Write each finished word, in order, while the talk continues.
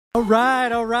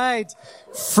All right.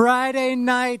 Friday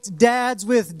night, dads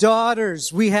with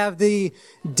daughters. We have the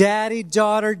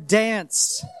daddy-daughter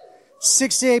dance.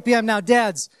 6 to 8 p.m. Now,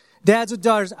 dads with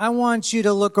daughters, I want you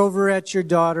to look over at your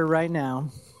daughter right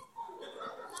now.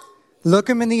 Look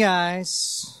them in the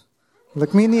eyes.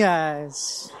 Look me in the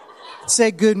eyes.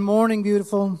 Say, good morning,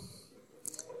 beautiful.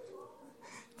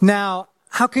 Now,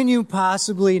 how can you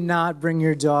possibly not bring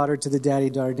your daughter to the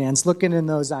daddy-daughter dance? Looking in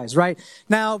those eyes, right?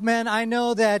 Now, men, I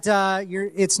know that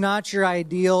it's not your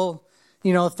ideal,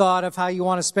 thought of how you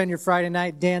want to spend your Friday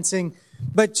night dancing.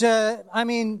 But,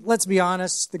 let's be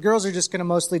honest. The girls are just going to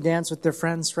mostly dance with their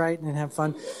friends, right, and have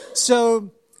fun.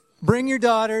 So bring your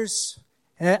daughters,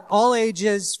 all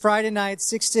ages, Friday night,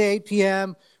 6 to 8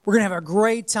 p.m. We're going to have a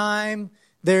great time.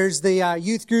 There's the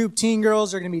youth group, teen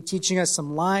girls are going to be teaching us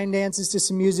some line dances to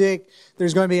some music.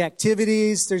 There's going to be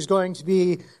activities. There's going to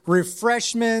be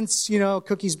refreshments,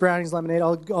 cookies, brownies, lemonade,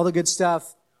 all the good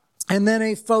stuff. And then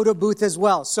a photo booth as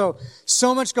well. So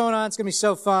much going on. It's going to be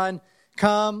so fun.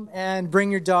 Come and bring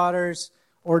your daughters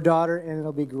or daughter, and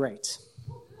it'll be great.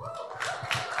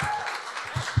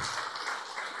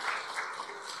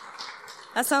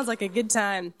 That sounds like a good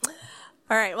time.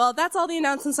 All right, well, that's all the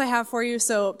announcements I have for you.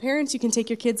 So parents, you can take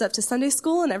your kids up to Sunday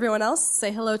school, and everyone else, say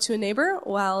hello to a neighbor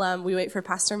while we wait for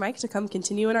Pastor Mike to come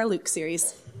continue in our Luke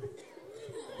series.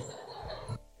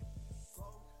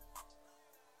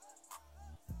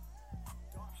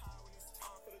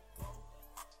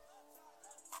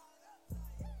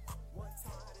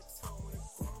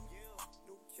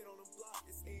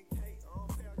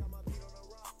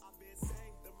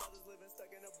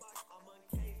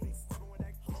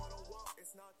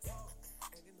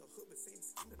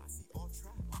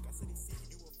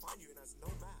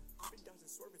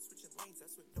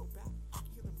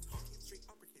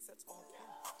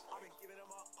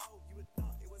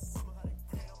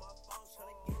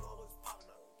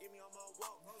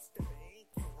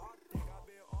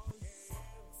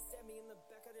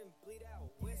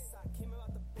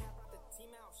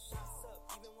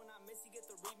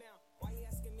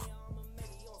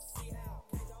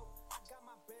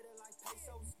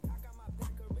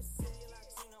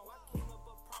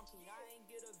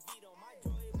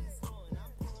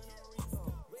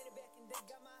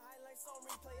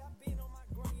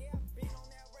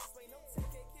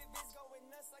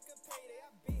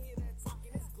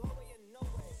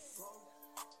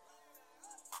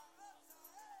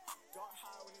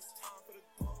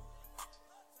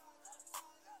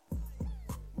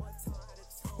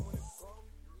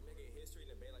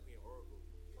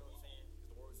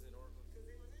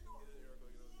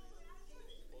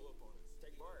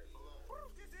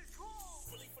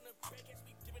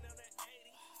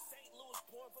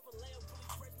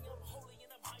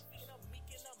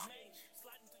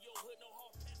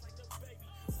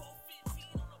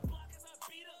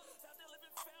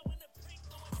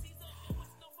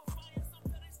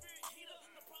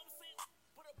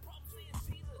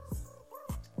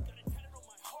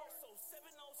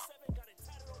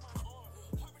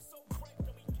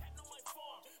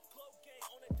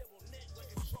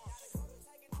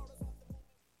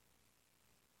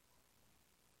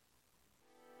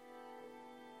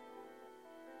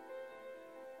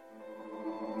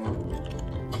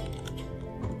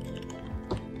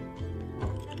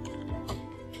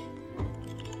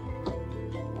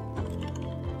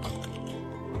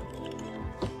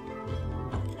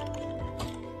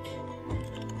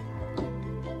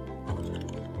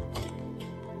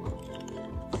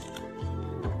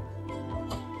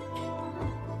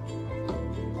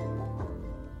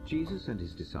 Jesus and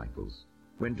his disciples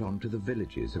went on to the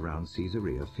villages around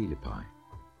Caesarea Philippi.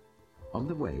 On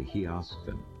the way he asked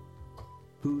them,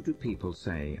 "Who do people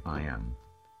say I am?"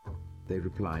 They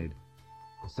replied,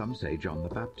 "Some say John the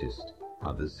Baptist,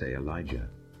 others say Elijah,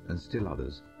 and still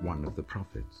others one of the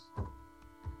prophets."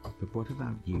 "But what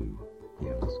about you?" he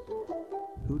asked.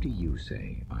 "Who do you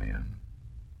say I am?"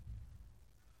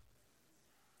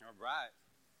 All right.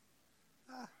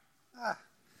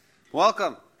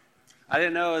 Welcome. I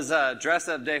didn't know it was a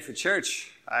dress-up day for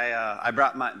church. I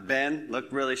brought my Ben,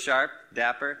 looked really sharp,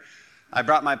 dapper. I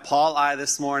brought my Paul eye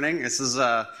this morning. This is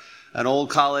an old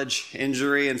college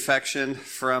injury infection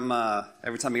from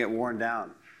every time I get worn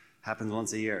down. Happens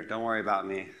once a year. Don't worry about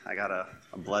me. I got a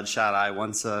bloodshot eye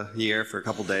once a year for a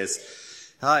couple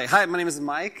days. Hi, my name is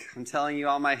Mike. I'm telling you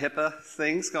all my HIPAA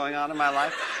things going on in my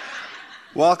life.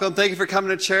 Welcome. Thank you for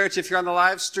coming to church. If you're on the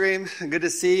live stream, good to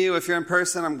see you. If you're in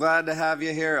person, I'm glad to have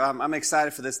you here. I'm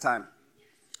excited for this time.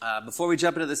 Before we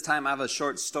jump into this time, I have a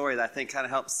short story that I think kind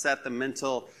of helps set the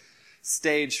mental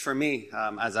stage for me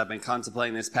as I've been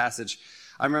contemplating this passage.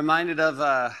 I'm reminded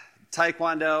of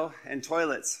Taekwondo and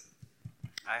toilets.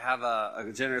 I have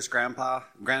a generous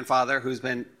grandfather who's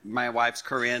been my wife's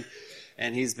Korean,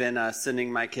 and he's been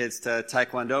sending my kids to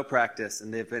Taekwondo practice,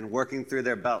 and they've been working through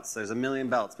their belts. There's 1 million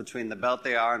belts between the belt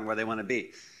they are and where they want to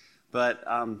be. But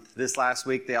this last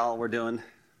week, they all were doing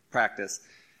practice,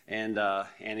 and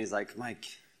he's like, Mike,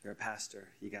 you're a pastor.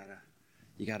 You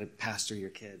gotta pastor your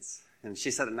kids. And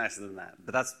she said it nicer than that,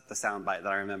 but that's the sound bite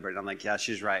that I remembered. I'm like, yeah,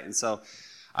 she's right. And so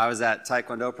I was at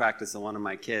Taekwondo practice, and one of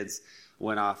my kids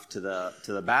went off to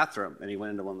the bathroom, and he went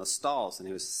into one of the stalls, and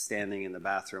he was standing in the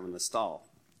bathroom in the stall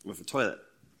with a toilet.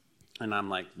 And I'm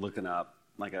like looking up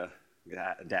like a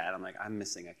dad. I'm like, I'm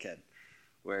missing a kid.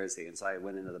 Where is he? And so I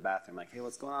went into the bathroom like, hey,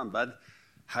 what's going on, bud?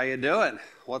 How you doing?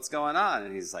 What's going on?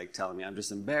 And he's like telling me, I'm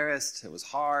just embarrassed. It was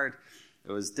hard.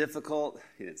 It was difficult.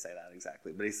 He didn't say that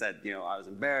exactly, but he said, I was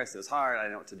embarrassed. It was hard. I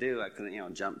didn't know what to do. I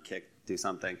couldn't, jump, kick, do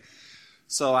something.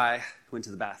 So I went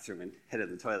to the bathroom and hid it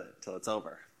in the toilet till it's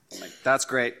over. I'm like, that's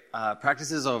great.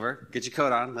 Practice is over. Get your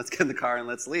coat on. Let's get in the car and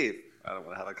let's leave. I don't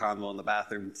want to have a convo in the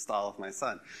bathroom stall with my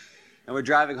son. And we're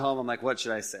driving home. I'm like, what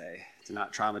should I say to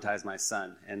not traumatize my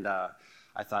son? And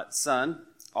I thought, son,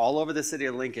 all over the city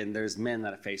of Lincoln, there's men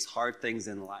that have faced hard things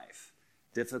in life,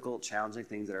 difficult, challenging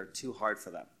things that are too hard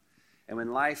for them. And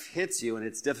when life hits you and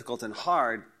it's difficult and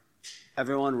hard,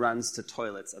 everyone runs to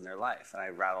toilets in their life. And I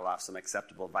rattled off some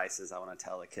acceptable vices I want to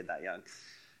tell a kid that young.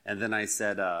 And then I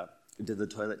said, did the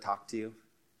toilet talk to you?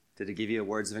 Did it give you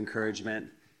words of encouragement?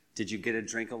 Did you get a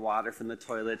drink of water from the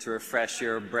toilet to refresh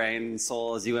your brain and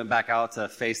soul as you went back out to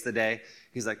face the day?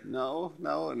 He's like, no.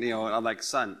 And, I'm like,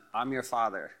 son, I'm your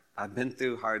father. I've been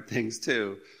through hard things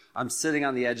too. I'm sitting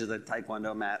on the edge of the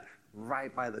Taekwondo mat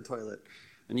right by the toilet.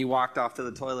 And you walked off to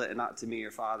the toilet and not to me,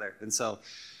 your father. And so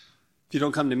if you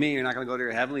don't come to me, you're not going to go to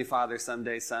your heavenly Father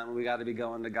someday, son. We got to be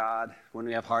going to God. When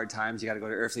we have hard times, you got to go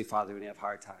to earthly Father when you have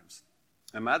hard times.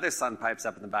 And my other son pipes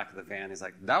up in the back of the van. He's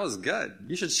like, that was good.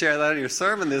 You should share that in your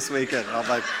sermon this weekend. I'm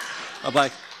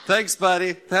like, thanks,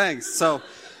 buddy. Thanks. So,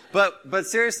 but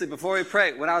seriously, before we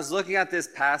pray, when I was looking at this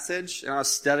passage and I was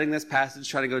studying this passage,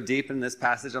 trying to go deep in this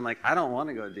passage, I'm like, I don't want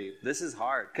to go deep. This is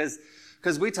hard.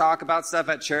 Because we talk about stuff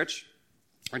at church.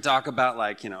 We talk about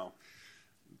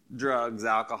drugs,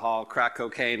 alcohol, crack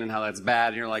cocaine, and how that's bad.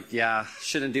 And you're like, yeah,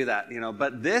 shouldn't do that,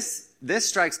 But this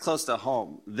strikes close to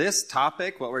home. This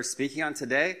topic, what we're speaking on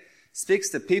today, speaks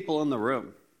to people in the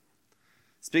room.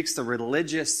 Speaks to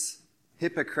religious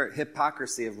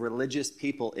hypocrisy of religious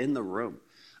people in the room.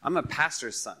 I'm a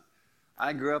pastor's son.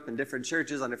 I grew up in different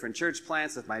churches on different church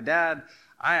plants with my dad.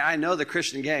 I know the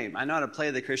Christian game. I know how to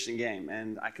play the Christian game,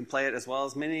 and I can play it as well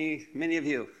as many of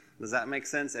you. Does that make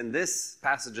sense? And this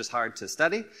passage is hard to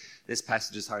study. This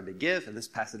passage is hard to give, and this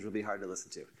passage will be hard to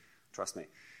listen to. Trust me.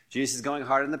 Jesus is going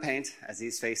hard in the paint as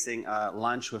he's facing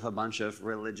lunch with a bunch of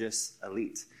religious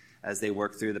elite as they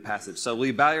work through the passage. So will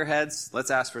you bow your heads? Let's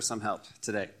ask for some help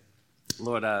today.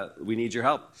 Lord, we need your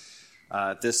help.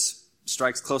 If this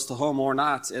strikes close to home or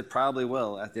not, it probably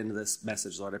will at the end of this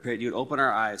message, Lord. I pray that you'd open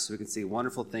our eyes so we can see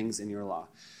wonderful things in your law.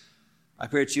 I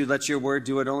pray that you'd let your word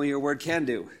do what only your word can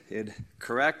do. It'd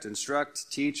correct,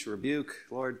 instruct, teach, rebuke,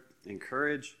 Lord,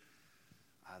 encourage.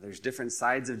 There's different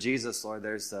sides of Jesus, Lord.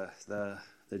 There's the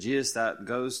Jesus that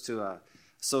goes to a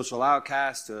social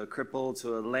outcast, to a cripple,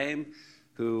 to a lame,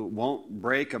 who won't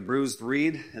break a bruised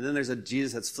reed. And then there's a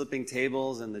Jesus that's flipping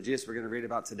tables, and the Jesus we're going to read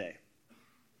about today.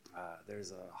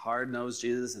 There's a hard-nosed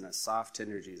Jesus and a soft,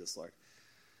 tender Jesus, Lord.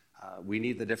 We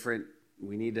need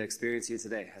to experience you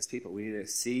today as people. We need to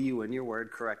see you in your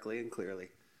word correctly and clearly.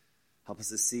 Help us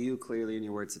to see you clearly in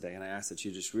your word today. And I ask that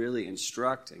you just really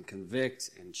instruct and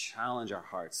convict and challenge our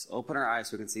hearts. Open our eyes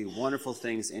so we can see wonderful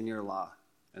things in your law.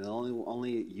 And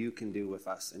only you can do with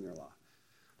us in your law.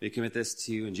 We commit this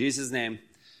to you in Jesus' name.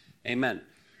 Amen.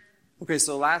 Okay,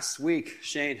 so last week,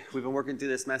 Shane, we've been working through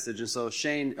this message. And so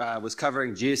Shane was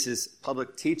covering Jesus'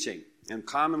 public teaching. And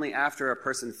commonly after a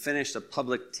person finished a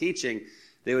public teaching,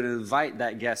 they would invite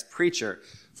that guest preacher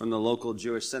from the local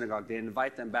Jewish synagogue. They'd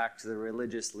invite them back to the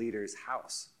religious leader's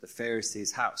house, the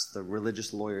Pharisee's house, the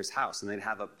religious lawyer's house. And they'd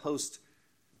have a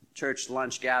post-church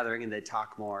lunch gathering, and they'd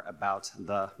talk more about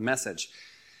the message.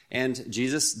 And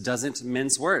Jesus doesn't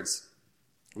mince words.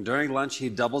 During lunch, he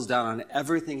doubles down on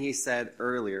everything he said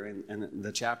earlier in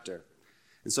the chapter.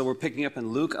 And so we're picking up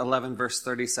in Luke 11, verse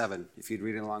 37. If you'd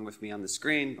read it along with me on the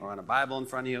screen or on a Bible in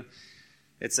front of you.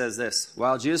 It says this: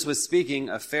 While Jesus was speaking,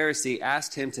 a Pharisee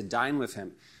asked him to dine with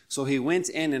him. So he went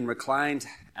in and reclined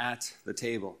at the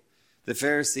table. The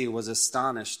Pharisee was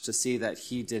astonished to see that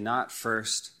he did not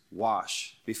first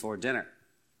wash before dinner.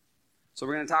 So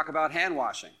we're going to talk about hand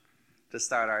washing to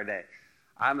start our day.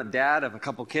 I'm a dad of a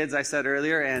couple kids, I said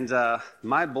earlier, and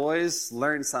my boys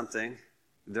learned something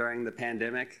during the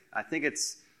pandemic. I think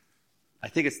it's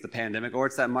the pandemic, or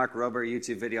it's that Mark Rober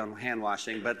YouTube video on hand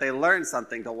washing, but they learned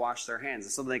something to wash their hands.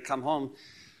 And so when they come home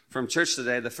from church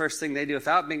today, the first thing they do,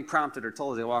 without being prompted or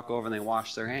told, they walk over and they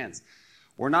wash their hands.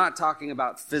 We're not talking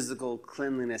about physical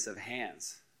cleanliness of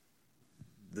hands.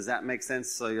 Does that make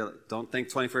sense? So don't think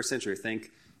 21st century,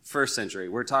 think first century.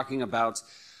 We're talking about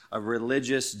a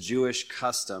religious Jewish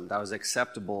custom that was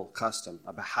acceptable custom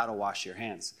about how to wash your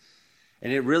hands.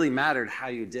 And it really mattered how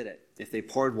you did it. If they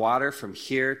poured water from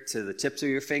here to the tips of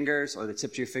your fingers, or the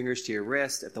tips of your fingers to your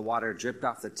wrist, if the water dripped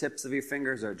off the tips of your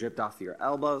fingers or dripped off your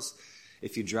elbows,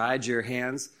 if you dried your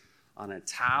hands on a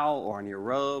towel or on your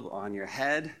robe or on your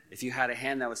head, if you had a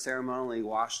hand that was ceremonially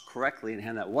washed correctly and a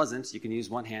hand that wasn't, you can use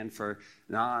one hand for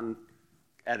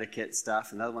non-etiquette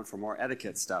stuff, another one for more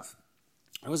etiquette stuff.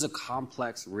 It was a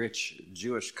complex, rich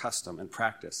Jewish custom and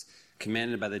practice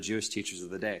commanded by the Jewish teachers of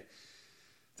the day.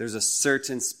 There's a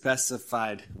certain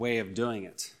specified way of doing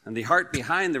it. And the heart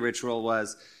behind the ritual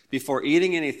was, before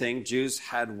eating anything, Jews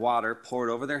had water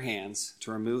poured over their hands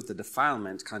to remove the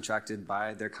defilement contracted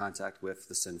by their contact with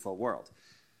the sinful world.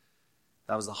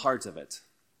 That was the heart of it.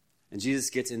 And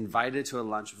Jesus gets invited to a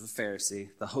lunch with a Pharisee.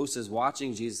 The host is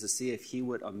watching Jesus to see if he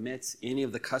would omit any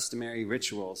of the customary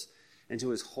rituals. And to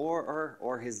his horror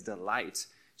or his delight,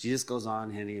 Jesus goes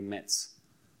on and he omits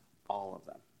all of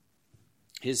them.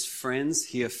 His friends,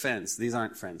 he offends. These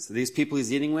aren't friends. These people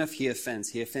he's eating with, he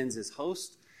offends. He offends his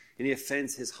host, and he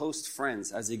offends his host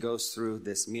friends as he goes through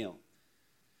this meal.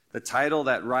 The title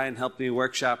that Ryan helped me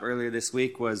workshop earlier this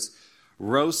week was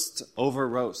Roast Over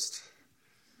Roast,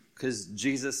 because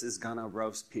Jesus is going to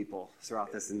roast people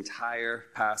throughout this entire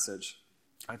passage.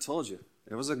 I told you,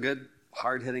 it was a good,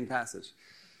 hard-hitting passage.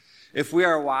 If we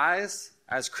are wise,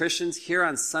 as Christians here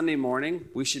on Sunday morning,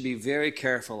 we should be very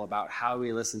careful about how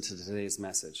we listen to today's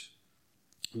message.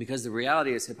 Because the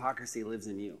reality is hypocrisy lives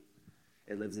in you.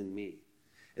 It lives in me.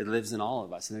 It lives in all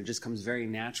of us, and it just comes very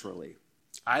naturally.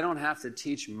 I don't have to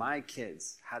teach my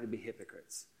kids how to be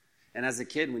hypocrites. And as a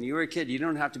kid, when you were a kid, you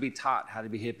don't have to be taught how to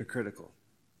be hypocritical.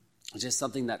 It's just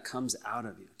something that comes out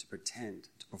of you to pretend,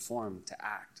 to perform, to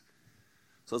act.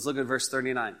 So let's look at verse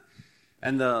 39.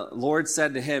 And the Lord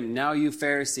said to him, "Now you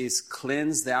Pharisees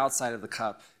cleanse the outside of the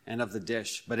cup and of the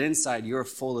dish, but inside you're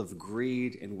full of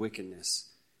greed and wickedness."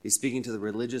 He's speaking to the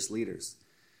religious leaders.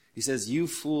 He says, "You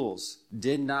fools,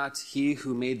 did not he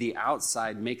who made the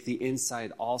outside make the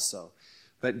inside also?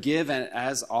 But give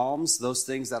as alms those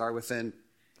things that are within,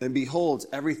 and behold,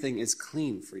 everything is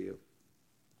clean for you."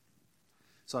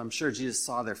 So I'm sure Jesus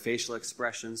saw their facial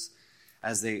expressions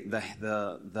as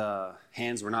the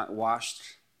hands were not washed.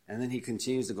 And then he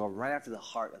continues to go right after the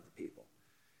heart of the people.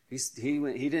 He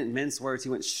didn't mince words. He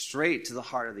went straight to the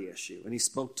heart of the issue. And he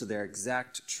spoke to their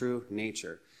exact true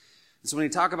nature. And so when you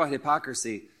talk about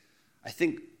hypocrisy, I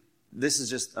think this is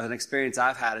just an experience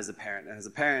I've had as a parent. And as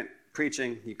a parent,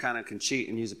 preaching, you kind of can cheat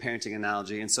and use a parenting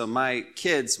analogy. And so my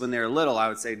kids, when they're little, I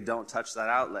would say, don't touch that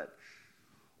outlet.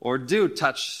 Or do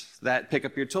touch that, pick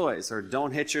up your toys. Or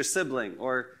don't hit your sibling.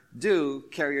 Or do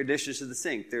carry your dishes to the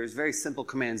sink. There's very simple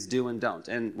commands, do and don't.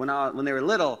 And when they were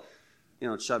little,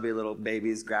 chubby little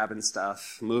babies grabbing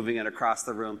stuff, moving it across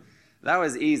the room, that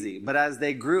was easy. But as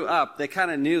they grew up, they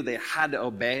kind of knew they had to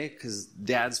obey because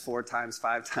dad's 4 times,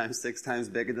 5 times, 6 times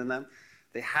bigger than them.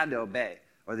 They had to obey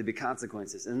or there'd be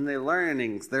consequences. And they're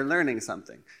learning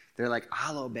something. They're like,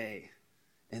 I'll obey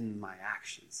in my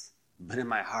actions. But in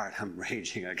my heart, I'm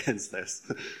raging against this.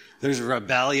 There's a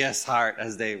rebellious heart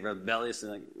as they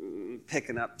rebelliously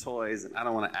picking up toys. And I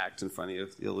don't want to act in front of you.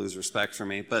 You'll lose respect for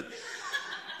me. But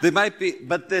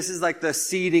this is like the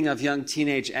seeding of young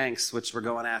teenage angst, which we're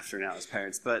going after now as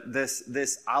parents. But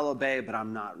this I'll obey, but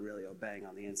I'm not really obeying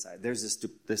on the inside. There's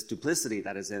this duplicity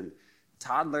that is in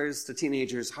toddlers to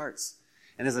teenagers' hearts.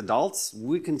 And as adults,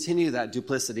 we continue that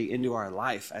duplicity into our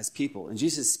life as people. And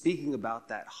Jesus is speaking about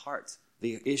that heart.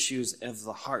 The issues of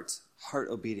the heart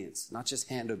obedience, not just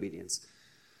hand obedience.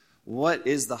 What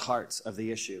is the heart of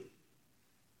the issue?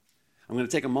 I'm going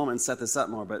to take a moment and set this up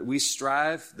more, but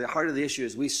the heart of the issue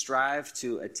is we strive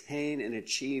to attain and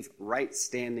achieve right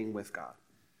standing with God.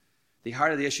 The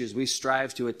heart of the issue is we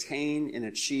strive to attain and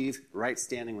achieve right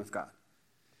standing with God.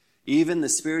 Even the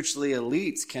spiritually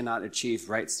elite cannot achieve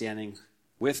right standing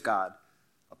with God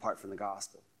apart from the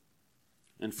gospel.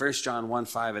 In 1 John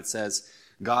 1:5 it says,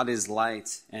 God is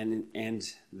light,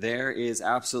 and there is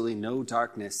absolutely no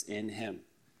darkness in him.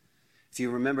 If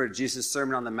you remember Jesus'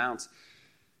 Sermon on the Mount,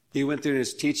 he went through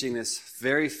his teaching this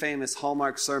very famous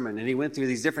hallmark sermon, and he went through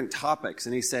these different topics,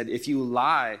 and he said, if you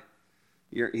lie,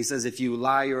 you're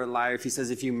a liar. He says,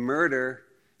 if you murder,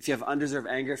 If you have undeserved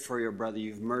anger for your brother,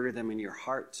 you've murdered them in your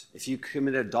heart. If you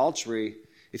commit adultery,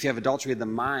 if you have adultery of the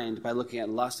mind by looking at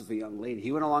lust of a young lady,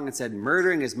 he went along and said,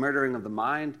 murdering is murdering of the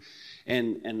mind,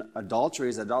 and adultery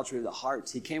is adultery of the heart.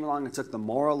 He came along and took the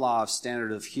moral law of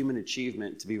standard of human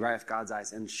achievement to be right with God's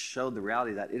eyes and showed the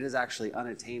reality that it is actually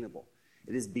unattainable.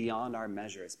 It is beyond our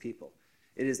measure as people.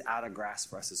 It is out of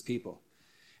grasp for us as people.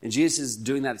 And Jesus is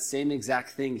doing that same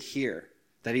exact thing here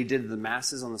that he did to the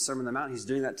masses on the Sermon on the Mount. He's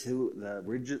doing that to the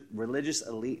religious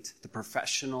elite, the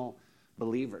professional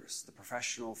believers, the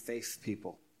professional faith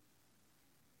people.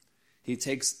 He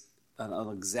takes an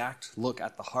exact look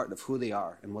at the heart of who they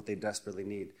are and what they desperately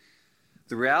need.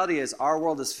 The reality is our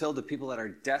world is filled with people that are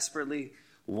desperately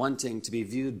wanting to be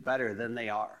viewed better than they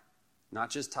are. Not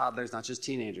just toddlers, not just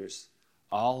teenagers,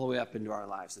 all the way up into our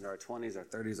lives, into our 20s, our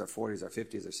 30s, our 40s, our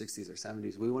 50s, our 60s, our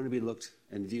 70s. We want to be looked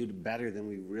and viewed better than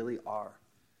we really are.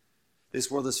 This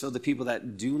world is filled with people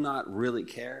that do not really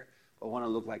care, but want to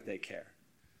look like they care.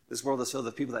 This world is filled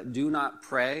with people that do not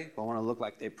pray, but want to look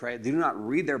like they pray. They do not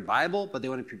read their Bible, but they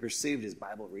want to be perceived as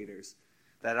Bible readers.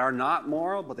 That are not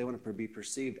moral, but they want to be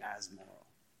perceived as moral.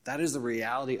 That is the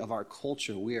reality of our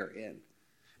culture we are in.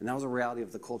 And that was the reality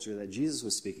of the culture that Jesus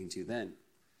was speaking to then.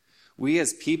 We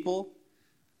as people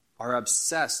are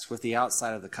obsessed with the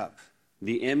outside of the cup.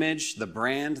 The image, the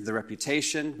brand, the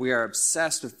reputation. We are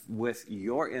obsessed with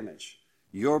your image,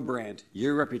 your brand,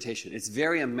 your reputation. It's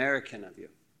very American of you.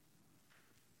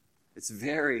 It's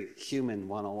very human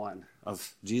 101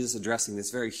 of Jesus addressing this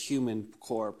very human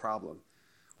core problem.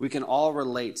 We can all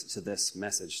relate to this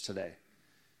message today.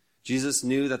 Jesus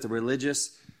knew that the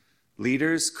religious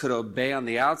leaders could obey on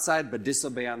the outside but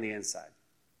disobey on the inside.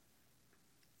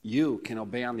 You can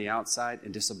obey on the outside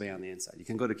and disobey on the inside. You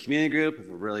can go to community group with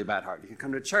a really bad heart. You can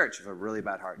come to church with a really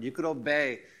bad heart. You could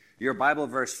obey your Bible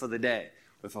verse for the day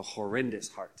with a horrendous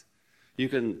heart. You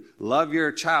can love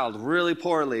your child really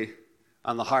poorly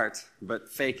on the heart, but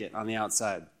fake it on the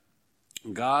outside.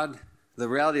 The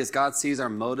reality is God sees our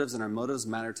motives, and our motives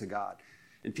matter to God.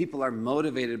 And people are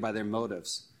motivated by their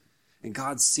motives. And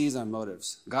God sees our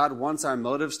motives. God wants our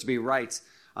motives to be right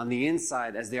on the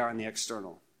inside as they are on the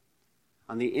external.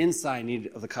 On the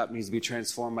inside of the cup needs to be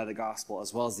transformed by the gospel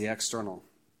as well as the external.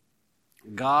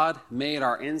 God made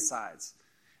our insides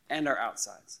and our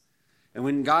outsides. And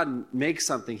when God makes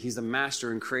something, he's the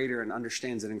master and creator and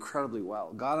understands it incredibly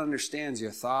well. God understands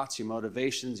your thoughts, your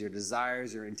motivations, your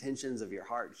desires, your intentions of your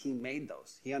heart. He made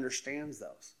those. He understands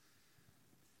those.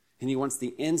 And he wants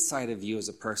the inside of you as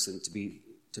a person to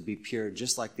be pure,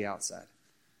 just like the outside.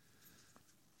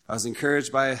 I was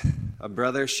encouraged by a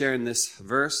brother sharing this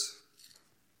verse,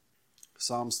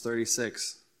 Psalms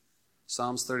 36.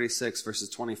 Psalms 36, verses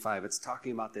 25. It's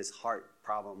talking about this heart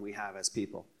problem we have as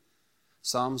people.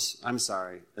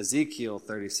 Ezekiel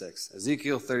 36.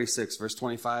 Ezekiel 36, verse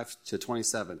 25 to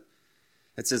 27.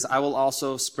 It says, I will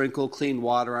also sprinkle clean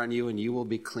water on you, and you will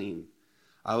be clean.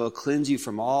 I will cleanse you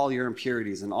from all your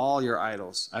impurities and all your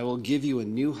idols. I will give you a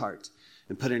new heart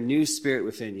and put a new spirit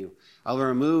within you. I will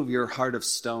remove your heart of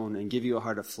stone and give you a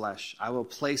heart of flesh. I will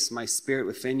place my spirit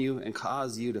within you and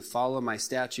cause you to follow my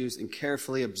statutes and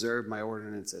carefully observe my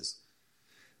ordinances.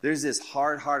 There's this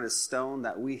hard heart of stone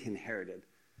that we inherited,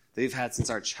 that we've had since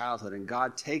our childhood, and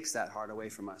God takes that heart away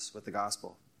from us with the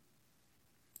gospel.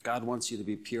 God wants you to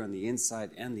be pure on the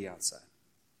inside and the outside.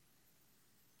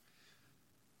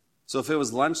 So if it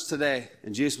was lunch today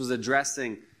and Jesus was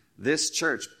addressing this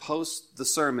church post the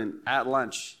sermon at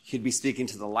lunch, he'd be speaking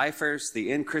to the lifers, the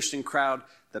in-Christian crowd,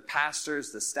 the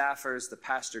pastors, the staffers, the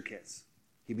pastor kids.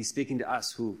 He'd be speaking to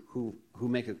us who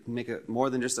make a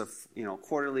more than just a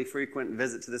quarterly frequent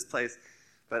visit to this place,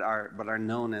 but are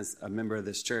known as a member of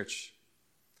this church.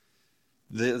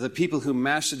 The people who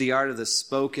master the art of the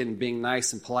spoken being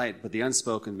nice and polite, but the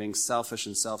unspoken being selfish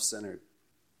and self-centered.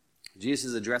 Jesus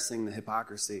is addressing the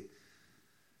hypocrisy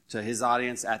to his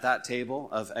audience at that table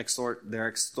of their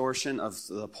extortion of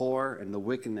the poor and the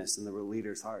wickedness in the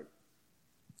leader's heart.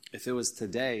 If it was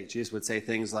today, Jesus would say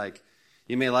things like,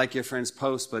 you may like your friend's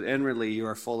post, but inwardly you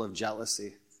are full of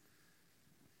jealousy.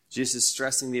 Jesus is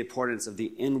stressing the importance of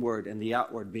the inward and the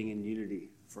outward being in unity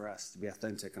for us to be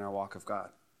authentic in our walk of God.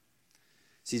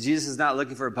 See, Jesus is not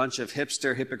looking for a bunch of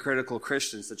hipster, hypocritical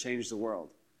Christians to change the world.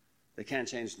 They can't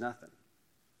change nothing.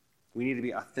 We need to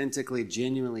be authentically,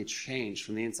 genuinely changed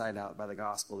from the inside out by the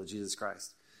gospel of Jesus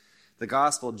Christ. The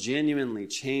gospel genuinely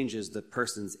changes the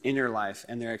person's inner life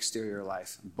and their exterior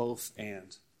life, both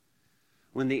and.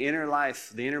 When the inner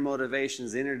life, the inner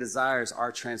motivations, the inner desires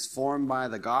are transformed by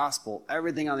the gospel,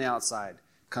 everything on the outside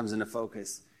comes into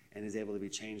focus and is able to be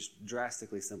changed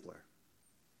drastically simpler.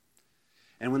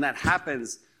 And when that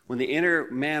happens, When the inner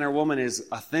man or woman is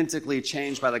authentically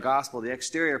changed by the gospel, the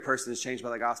exterior person is changed by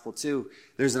the gospel too.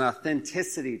 There's an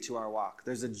authenticity to our walk.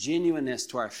 There's a genuineness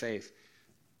to our faith.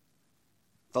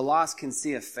 The lost can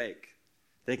see a fake.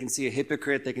 They can see a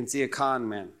hypocrite. They can see a con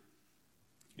man.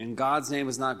 And God's name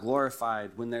is not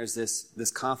glorified when there's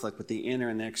this conflict with the inner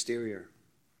and the exterior.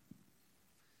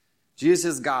 Jesus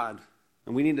is God,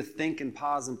 and we need to think and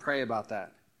pause and pray about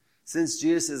that. Since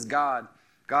Jesus is God,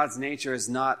 God's nature is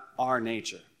not our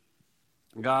nature.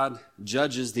 God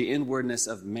judges the inwardness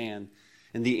of man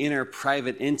and the inner,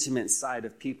 private, intimate side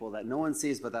of people that no one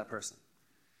sees but that person.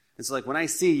 And so, like, when I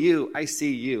see you,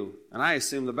 and I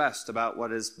assume the best about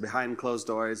what is behind closed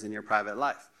doors in your private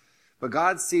life. But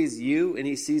God sees you, and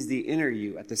he sees the inner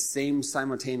you at the same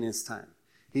simultaneous time.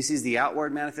 He sees the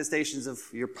outward manifestations of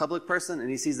your public person, and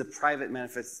he sees the private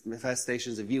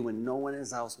manifestations of you when no one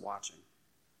is else watching.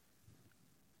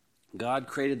 God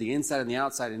created the inside and the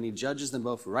outside, and he judges them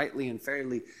both rightly and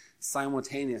fairly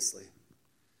simultaneously.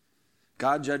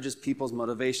 God judges people's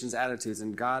motivations, attitudes,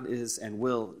 and God is and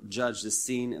will judge the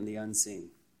seen and the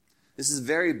unseen. This is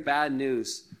very bad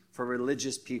news for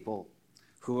religious people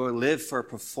who live for a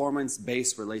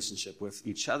performance-based relationship with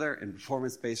each other and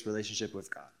performance-based relationship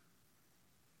with God.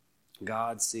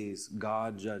 God sees,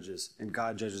 God judges, and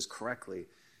God judges correctly.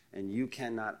 And you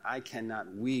cannot, I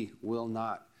cannot, we will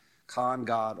not con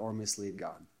God or mislead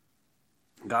God.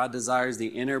 God desires the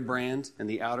inner brand and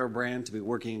the outer brand to be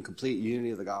working in complete unity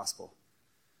of the gospel.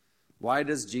 Why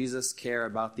does Jesus care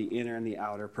about the inner and the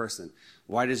outer person?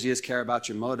 Why does Jesus care about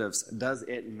your motives? Does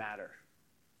it matter?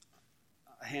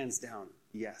 Hands down,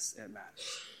 yes, it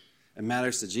matters. It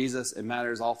matters to Jesus. It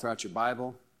matters all throughout your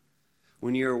Bible.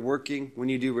 When you're working, when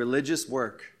you do religious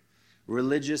work,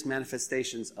 religious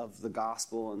manifestations of the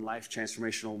gospel and life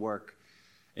transformational work,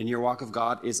 and your walk of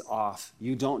God is off,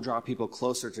 you don't draw people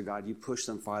closer to God. You push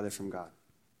them farther from God.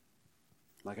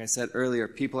 Like I said earlier,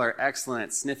 people are excellent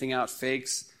at sniffing out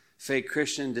fakes, fake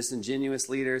Christian, disingenuous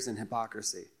leaders, and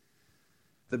hypocrisy.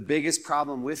 The biggest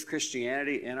problem with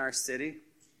Christianity in our city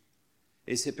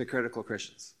is hypocritical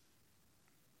Christians.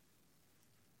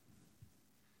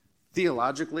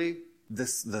 Theologically,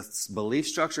 this belief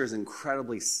structure is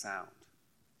incredibly sound.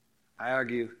 I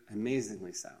argue,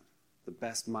 amazingly sound. The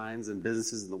best minds and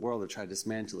businesses in the world have tried to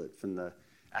dismantle it from the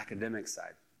academic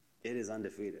side. It is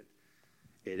undefeated.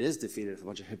 It is defeated with a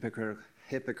bunch of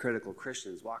hypocritical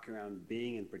Christians walking around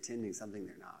being and pretending something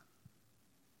they're not.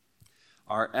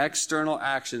 Our external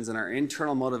actions and our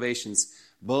internal motivations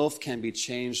both can be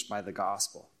changed by the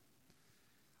gospel.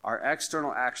 Our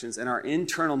external actions and our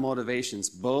internal motivations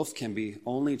both can be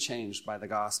only changed by the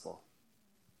gospel.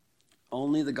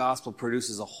 Only the gospel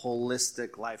produces a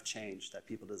holistic life change that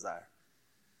people desire.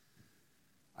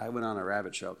 I went on a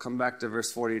rabbit trail. Come back to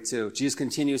verse 42. Jesus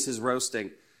continues his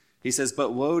roasting. He says,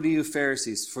 "But woe to you,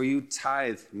 Pharisees, for you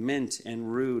tithe mint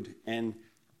and rude and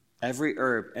every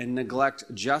herb, and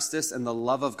neglect justice and the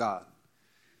love of God.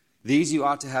 These you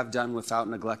ought to have done without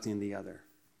neglecting the other."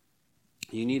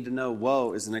 You need to know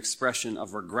woe is an expression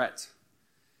of regret.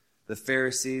 The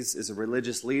Pharisees is a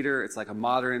religious leader. It's like a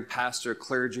modern pastor,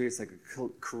 clergy. It's like a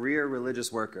career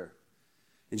religious worker.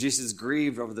 And Jesus is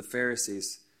grieved over the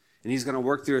Pharisees. And he's going to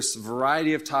work through a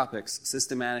variety of topics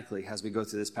systematically as we go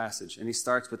through this passage. And he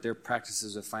starts with their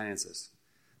practices of finances.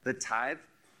 The tithe,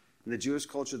 in the Jewish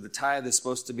culture, the tithe is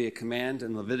supposed to be a command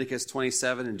in Leviticus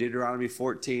 27 and Deuteronomy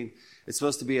 14. It's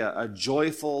supposed to be a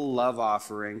joyful love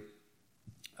offering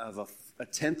of a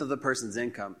tenth of the person's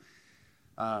income,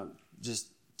 just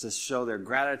to show their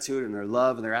gratitude and their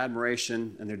love and their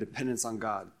admiration and their dependence on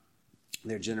God.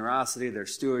 Their generosity, their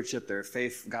stewardship, their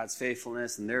faith, God's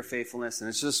faithfulness and their faithfulness. And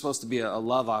it's just supposed to be a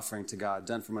love offering to God,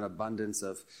 done from an abundance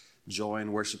of joy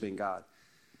and worshiping God.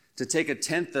 To take a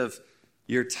tenth of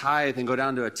your tithe and go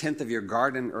down to a tenth of your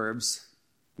garden herbs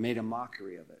made a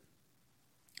mockery of it.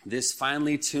 This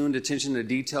finely tuned attention to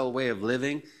detail way of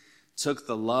living took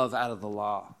the love out of the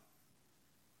law.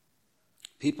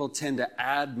 People tend to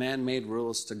add man-made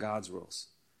rules to God's rules.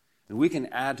 And we can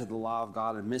add to the law of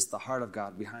God and miss the heart of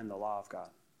God behind the law of God.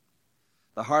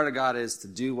 The heart of God is to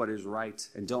do what is right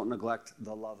and don't neglect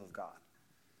the love of God.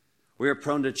 We are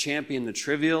prone to champion the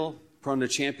trivial, prone to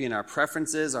champion our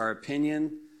preferences, our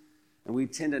opinion, and we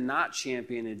tend to not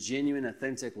champion a genuine,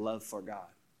 authentic love for God.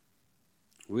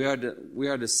 We are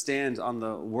to stand on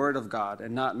the Word of God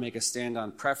and not make a stand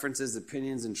on preferences,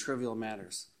 opinions, and trivial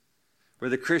matters. Where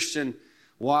the Christian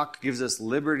walk gives us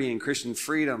liberty and Christian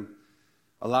freedom,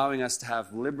 allowing us to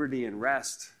have liberty and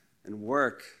rest and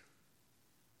work.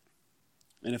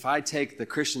 And if I take the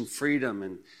Christian freedom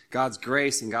and God's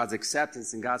grace and God's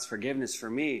acceptance and God's forgiveness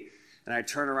for me, and and I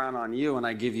turn around on you and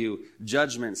I give you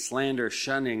judgment, slander,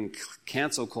 shunning,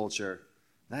 cancel culture,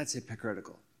 that's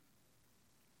hypocritical.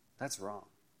 That's wrong.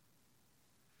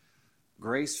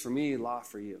 Grace for me, law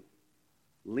for you.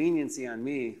 Leniency on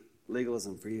me,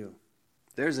 legalism for you.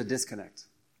 There's a disconnect.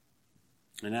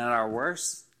 And at our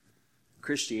worst,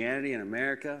 Christianity in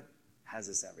America has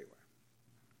this everywhere.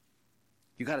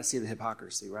 You got to see the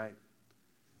hypocrisy, right?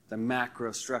 The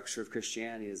macro structure of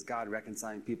Christianity is God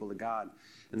reconciling people to God,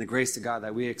 and the grace to God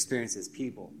that we experience as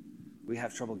people. We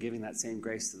have trouble giving that same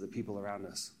grace to the people around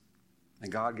us. And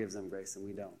God gives them grace and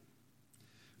we don't.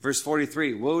 Verse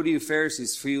 43, woe to you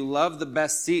Pharisees, for you love the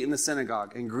best seat in the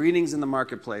synagogue and greetings in the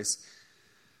marketplace.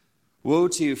 Woe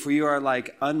to you, for you are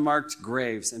like unmarked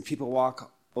graves, and people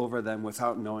walk over them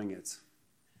without knowing it.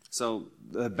 So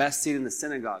the best seat in the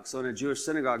synagogue. So in a Jewish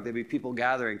synagogue, there'd be people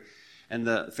gathering, and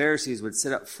the Pharisees would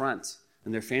sit up front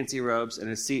in their fancy robes in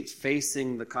a seat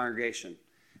facing the congregation.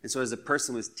 And so as a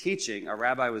person was teaching, a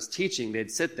rabbi was teaching,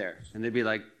 they'd sit there, and they'd be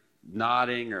like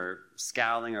nodding or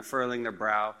scowling or furrowing their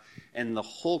brow, and the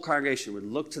whole congregation would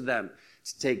look to them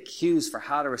to take cues for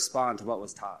how to respond to what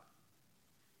was taught.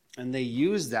 And they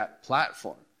used that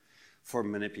platform for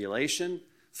manipulation,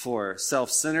 for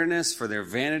self-centeredness, for their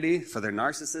vanity, for their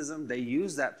narcissism. They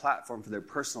use that platform for their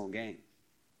personal gain.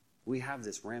 We have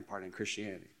this rampart in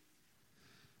Christianity.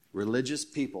 Religious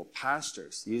people,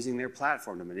 pastors, using their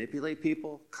platform to manipulate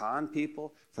people, con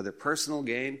people for their personal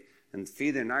gain, and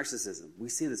feed their narcissism. We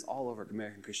see this all over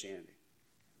American Christianity.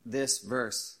 This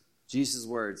verse, Jesus'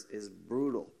 words, is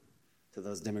brutal to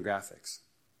those demographics.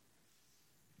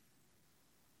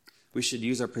 We should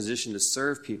use our position to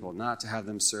serve people, not to have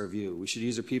them serve you. We should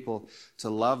use our people to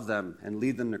love them and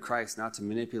lead them to Christ, not to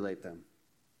manipulate them.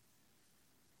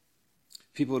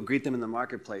 People would greet them in the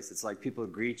marketplace. It's like people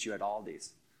would greet you at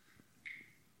Aldi's.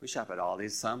 We shop at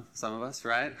Aldi's, some of us,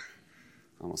 right?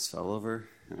 Almost fell over.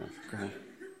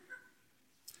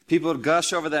 People would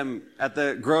gush over them at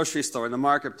the grocery store, in the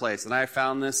marketplace. And I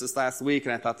found this last week,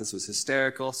 and I thought this was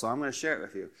hysterical, so I'm going to share it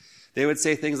with you. They would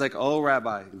say things like, "Oh,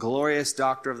 Rabbi, glorious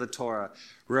doctor of the Torah,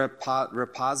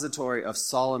 repository of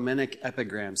Solomonic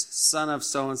epigrams, son of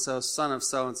so-and-so, son of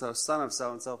so-and-so, son of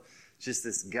so-and-so." Just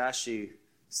this gushy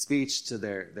speech to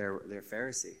their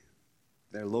Pharisee,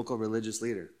 their local religious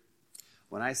leader.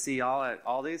 When I see y'all at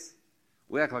Aldi's,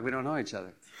 we act like we don't know each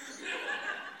other.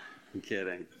 I'm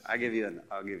kidding. I'll give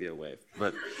you a wave.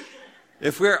 But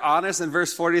if we're honest, in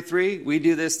verse 43, we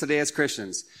do this today as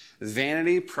Christians.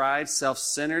 Vanity, pride,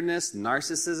 self-centeredness,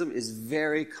 narcissism is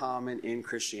very common in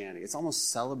Christianity. It's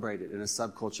almost celebrated in a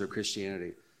subculture of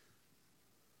Christianity.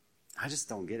 I just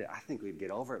don't get it. I think we'd get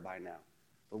over it by now.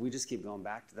 But we just keep going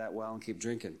back to that well and keep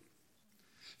drinking.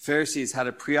 Pharisees had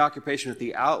a preoccupation with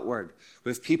the outward,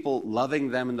 with people loving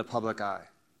them in the public eye.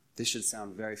 This should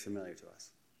sound very familiar to us.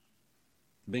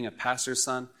 Being a pastor's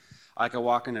son, I could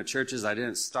walk into churches I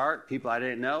didn't start, people I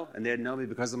didn't know, and they'd know me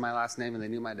because of my last name, and they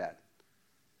knew my dad.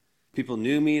 People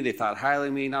knew me, they thought highly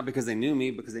of me, not because they knew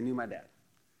me, because they knew my dad.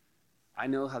 I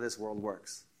know how this world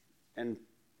works. And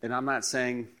I'm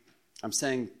saying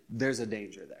there's a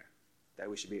danger there that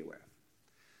we should be aware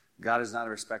of. God is not a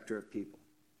respecter of people.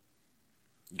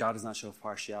 God does not show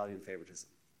partiality and favoritism.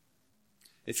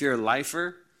 If you're a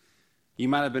lifer, you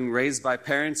might have been raised by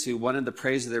parents who wanted the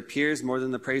praise of their peers more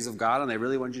than the praise of God, and they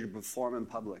really wanted you to perform in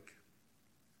public.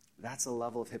 That's a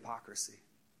level of hypocrisy.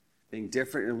 Being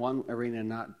different in one arena and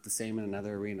not the same in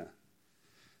another arena.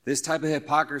 This type of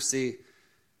hypocrisy,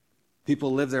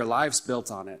 people live their lives built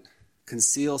on it.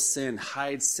 Conceal sin,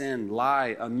 hide sin,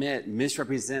 lie, omit,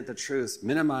 misrepresent the truth,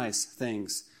 minimize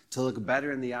things to look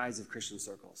better in the eyes of Christian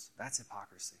circles. That's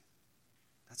hypocrisy.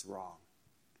 That's wrong.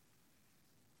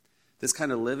 This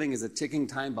kind of living is a ticking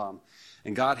time bomb.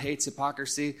 And God hates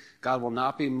hypocrisy. God will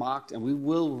not be mocked. And we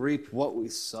will reap what we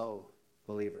sow,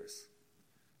 believers.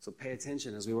 So pay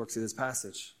attention as we work through this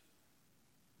passage.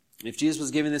 If Jesus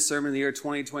was giving this sermon in the year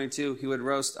 2022, he would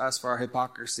roast us for our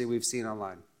hypocrisy we've seen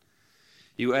online.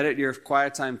 You edit your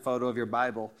quiet time photo of your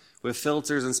Bible with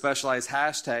filters and specialized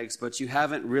hashtags, but you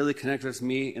haven't really connected with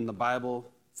me in the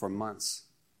Bible for months.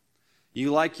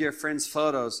 You like your friends'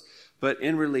 photos, but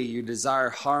inwardly you desire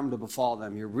harm to befall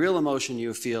them. Your real emotion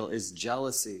you feel is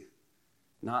jealousy,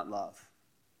 not love.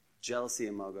 Jealousy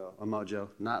emojo,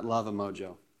 not love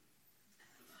emojo.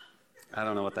 I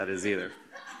don't know what that is either.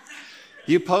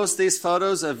 You post these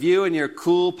photos of you and your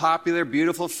cool, popular,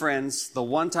 beautiful friends the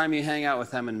one time you hang out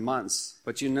with them in months,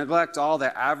 but you neglect all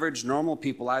the average, normal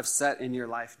people I've set in your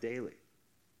life daily.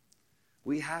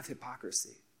 We have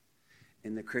hypocrisy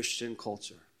in the Christian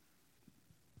culture.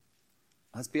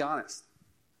 Let's be honest.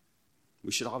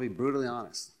 We should all be brutally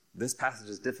honest. This passage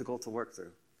is difficult to work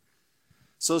through.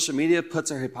 Social media puts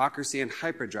our hypocrisy in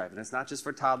hyperdrive, and it's not just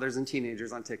for toddlers and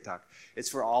teenagers on TikTok. It's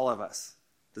for all of us.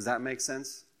 Does that make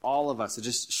sense? All of us. It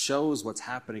just shows what's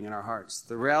happening in our hearts.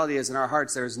 The reality is, in our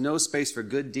hearts, there is no space for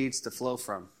good deeds to flow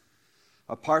from.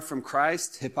 Apart from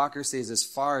Christ, hypocrisy is as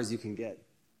far as you can get.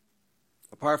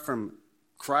 Apart from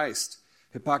Christ,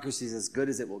 hypocrisy is as good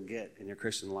as it will get in your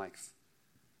Christian life.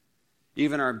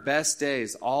 Even our best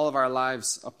days, all of our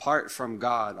lives apart from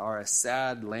God, are a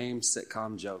sad, lame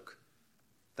sitcom joke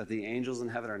that the angels in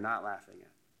heaven are not laughing at.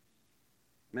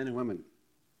 Men and women,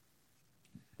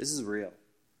 this is real.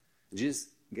 Jesus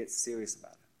gets serious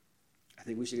about it. I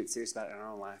think we should get serious about it in our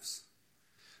own lives.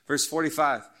 Verse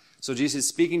 45. So Jesus is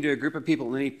speaking to a group of people,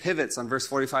 and then he pivots on verse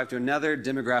 45 to another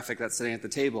demographic that's sitting at the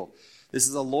table. This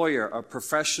is a lawyer, a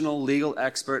professional legal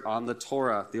expert on the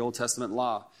Torah, the Old Testament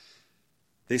law.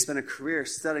 They spent a career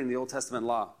studying the Old Testament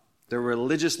law. They're a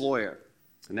religious lawyer.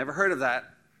 I never heard of that.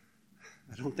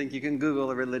 I don't think you can Google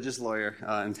a religious lawyer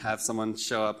and have someone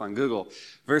show up on Google.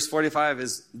 Verse 45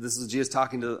 this is Jesus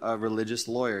talking to a religious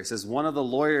lawyer. He says, one of the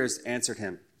lawyers answered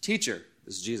him, "Teacher,"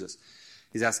 this is Jesus.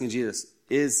 He's asking Jesus,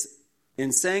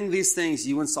 in saying these things,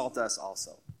 you insult us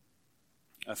also.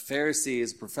 A Pharisee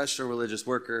is a professional religious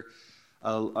worker.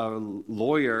 A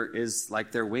lawyer is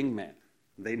like their wingman.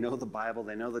 They know the Bible,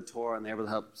 they know the Torah, and they're able to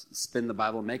help spin the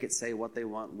Bible, make it say what they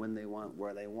want, when they want,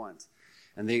 where they want.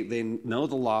 And they know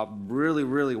the law really,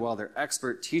 really well. They're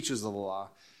expert teachers of the law,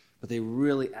 but they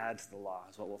really add to the law,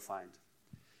 is what we'll find.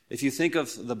 If you think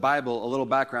of the Bible, a little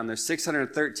background, there's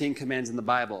 613 commands in the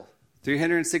Bible.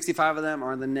 365 of them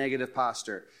are in the negative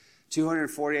posture.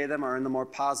 248 of them are in the more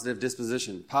positive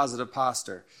disposition, positive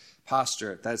posture.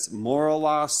 That's moral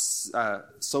law,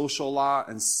 social law,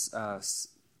 and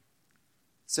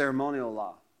ceremonial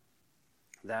law.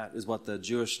 That is what the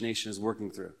Jewish nation is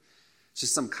working through.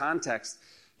 Just some context.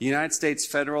 The United States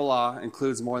federal law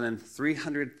includes more than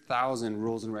 300,000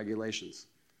 rules and regulations.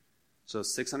 So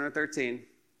 613,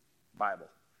 Bible.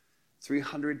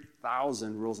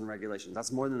 300,000 rules and regulations.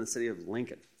 That's more than the city of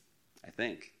Lincoln, I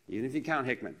think. Even if you count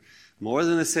Hickman. More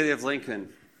than the city of Lincoln,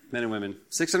 men and women.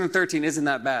 613 isn't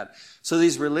that bad. So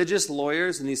these religious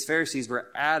lawyers and these Pharisees were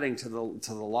adding to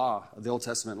the law, the Old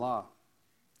Testament law.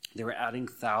 They were adding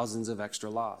thousands of extra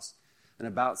laws. And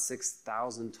about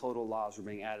 6,000 total laws were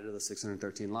being added to the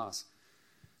 613 laws.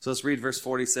 So let's read verse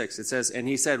 46. It says, and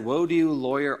he said, woe to you,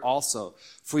 lawyer, also,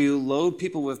 for you load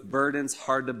people with burdens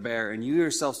hard to bear, and you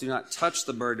yourselves do not touch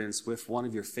the burdens with one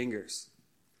of your fingers.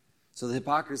 So the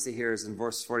hypocrisy here is in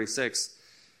verse 46.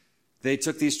 They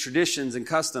took these traditions and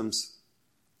customs,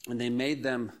 and they made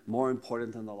them more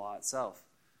important than the law itself.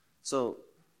 So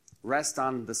rest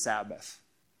on the Sabbath.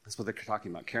 That's what they're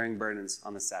talking about, carrying burdens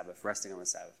on the Sabbath, resting on the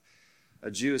Sabbath. A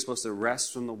Jew is supposed to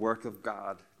rest from the work of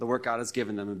God, the work God has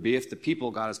given them, and be with the people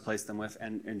God has placed them with,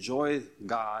 and enjoy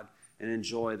God and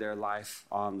enjoy their life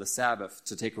on the Sabbath,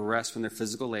 to take a rest from their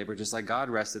physical labor, just like God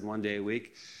rested one day a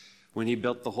week when he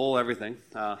built the whole everything.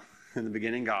 In the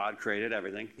beginning, God created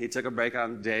everything. He took a break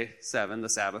on day 7, the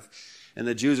Sabbath, and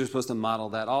the Jews are supposed to model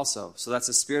that also. So that's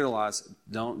the spirit of laws.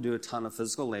 Don't do a ton of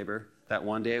physical labor that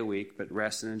one day a week, but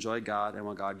rest and enjoy God and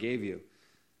what God gave you.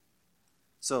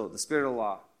 So the spirit of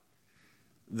law.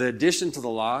 The addition to the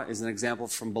law is an example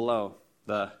from below,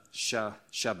 the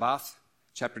Shabbat,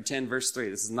 chapter 10, verse 3.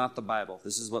 This is not the Bible.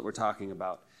 This is what we're talking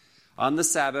about. On the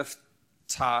Sabbath,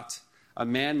 taught, a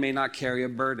man may not carry a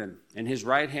burden in his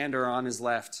right hand or on his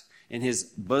left, in his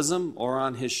bosom or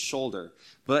on his shoulder.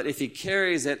 But if he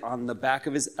carries it on the back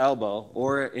of his elbow,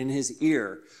 or in his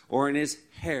ear, or in his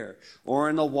hair, or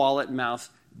in the wallet mouth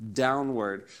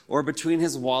downward, or between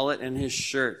his wallet and his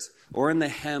shirt, or in the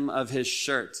hem of his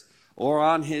shirt, or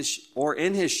in his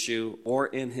shoe, or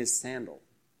in his sandal.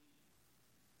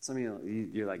 Some of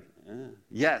you're like,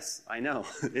 yes, I know.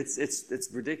 It's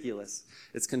ridiculous.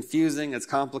 It's confusing. It's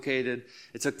complicated.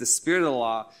 It took the spirit of the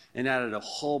law and added a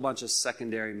whole bunch of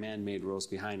secondary man-made rules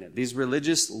behind it. These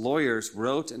religious lawyers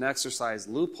wrote and exercised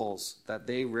loopholes that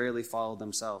they rarely followed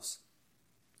themselves.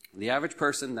 The average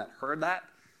person that heard that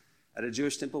at a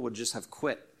Jewish temple would just have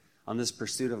quit on this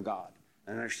pursuit of God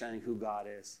and understanding who God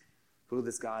is, who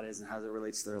this God is, and how it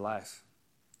relates to their life.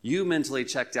 You mentally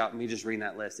checked out me just reading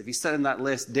that list. If you sat in that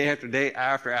list day after day,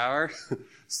 hour after hour,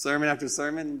 sermon after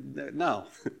sermon, no,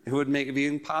 it would make it be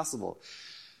impossible.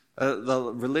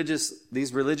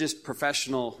 These religious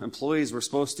professional employees were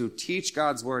supposed to teach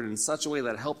God's word in such a way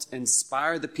that helped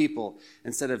inspire the people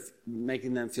instead of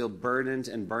making them feel burdened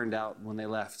and burned out when they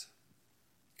left.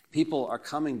 People are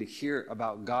coming to hear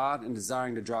about God and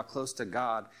desiring to draw close to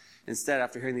God. Instead,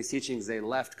 after hearing these teachings, they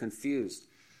left confused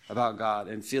about God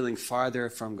and feeling farther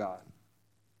from God.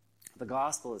 The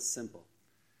gospel is simple.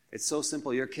 It's so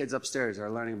simple. Your kids upstairs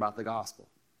are learning about the gospel.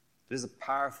 It is a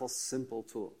powerful, simple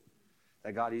tool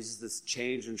that God uses to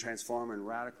change and transform and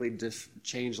radically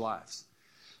change lives.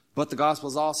 But the gospel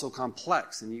is also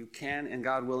complex, and you can, and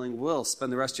God willing, will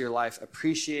spend the rest of your life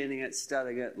appreciating it,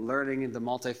 studying it, learning the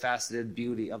multifaceted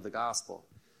beauty of the gospel.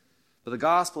 But the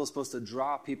gospel is supposed to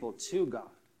draw people to God.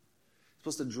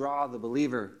 It's supposed to draw the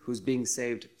believer who's being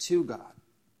saved to God.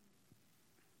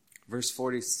 Verse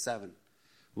 47,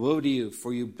 woe to you,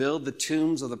 for you build the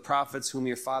tombs of the prophets whom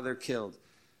your father killed.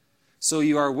 So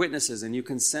you are witnesses, and you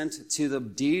consent to the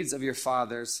deeds of your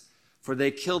fathers, for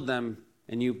they killed them,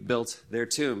 and you built their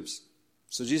tombs.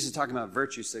 So Jesus is talking about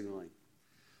virtue signaling.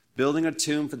 Building a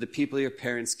tomb for the people your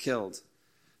parents killed.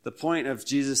 The point of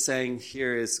Jesus saying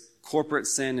here is corporate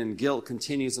sin and guilt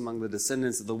continues among the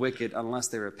descendants of the wicked unless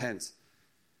they repent.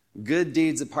 Good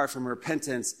deeds apart from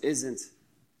repentance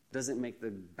doesn't make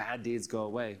the bad deeds go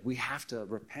away. We have to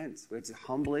repent. We have to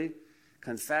humbly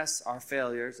confess our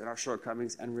failures and our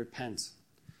shortcomings and repent.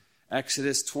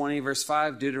 Exodus 20, verse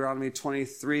 5, Deuteronomy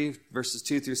 23, verses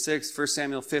 2 through 6, 1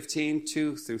 Samuel 15,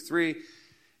 2 through 3,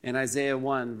 and Isaiah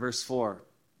 1, verse 4.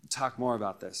 Talk more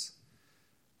about this.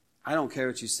 I don't care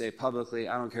what you say publicly.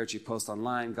 I don't care what you post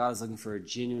online. God is looking for a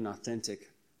genuine,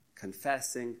 authentic,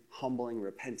 confessing, humbling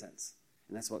repentance.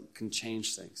 And that's what can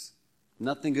change things.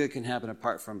 Nothing good can happen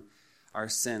apart from our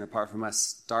sin, apart from us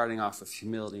starting off with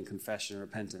humility and confession and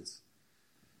repentance.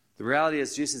 The reality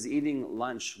is Jesus is eating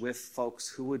lunch with folks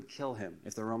who would kill him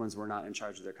if the Romans were not in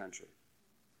charge of their country.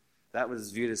 That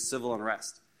was viewed as civil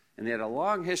unrest. And they had a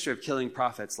long history of killing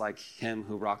prophets like him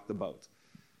who rocked the boat.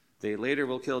 They later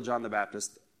will kill John the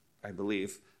Baptist, I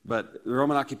believe. But the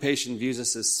Roman occupation views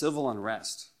this as civil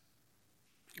unrest.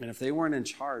 And if they weren't in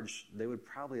charge, they would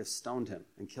probably have stoned him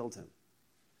and killed him.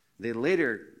 They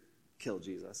later killed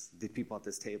Jesus. The people at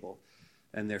this table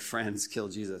and their friends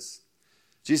killed Jesus.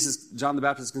 John the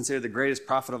Baptist is considered the greatest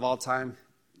prophet of all time.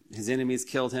 His enemies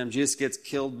killed him. Jesus gets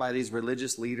killed by these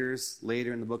religious leaders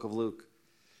later in the book of Luke.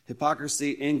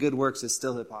 Hypocrisy in good works is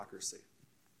still hypocrisy.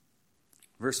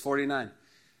 Verse 49.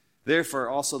 Therefore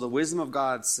also the wisdom of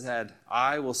God said,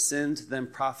 I will send them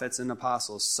prophets and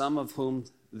apostles, some of whom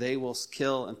they will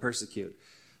kill and persecute,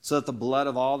 so that the blood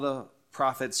of all the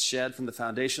prophets shed from the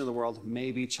foundation of the world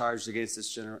may be charged against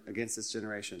this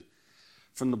generation.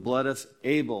 From the blood of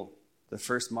Abel, the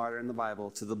first martyr in the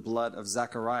Bible, to the blood of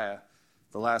Zechariah,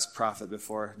 the last prophet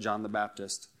before John the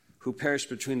Baptist, who perished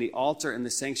between the altar and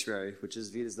the sanctuary, which is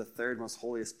viewed as the third most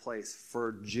holiest place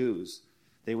for Jews.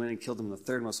 They went and killed him in the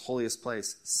third most holiest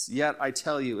place. Yet I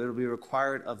tell you, it will be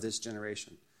required of this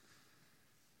generation.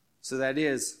 So that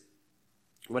is,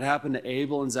 what happened to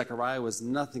Abel and Zechariah was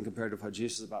nothing compared to what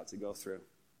Jesus is about to go through.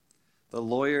 The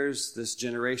lawyers, this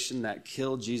generation that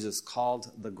killed Jesus,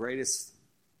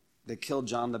 they killed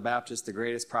John the Baptist, the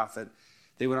greatest prophet.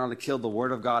 They went on to kill the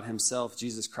Word of God himself,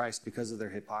 Jesus Christ, because of their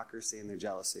hypocrisy and their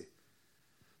jealousy.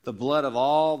 The blood of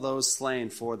all those slain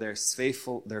for their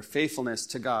faithfulness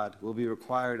to God will be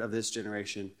required of this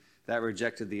generation that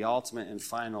rejected the ultimate and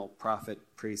final prophet,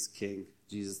 priest, king,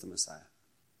 Jesus the Messiah.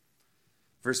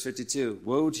 Verse 52,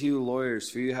 woe to you lawyers,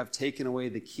 for you have taken away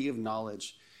the key of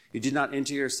knowledge. You did not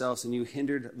enter yourselves, and you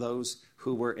hindered those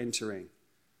who were entering.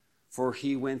 For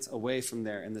he went away from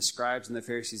there, and the scribes and the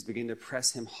Pharisees began to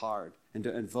press him hard and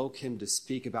to invoke him to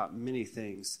speak about many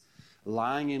things,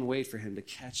 lying in wait for him to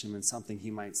catch him in something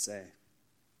he might say.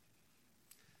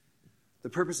 The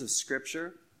purpose of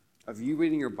Scripture, of you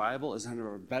reading your Bible, is to have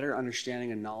a better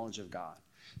understanding and knowledge of God.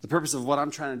 The purpose of what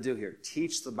I'm trying to do here,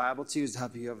 teach the Bible to you, is to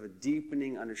help you have a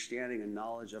deepening understanding and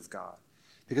knowledge of God.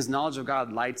 Because knowledge of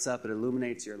God lights up, it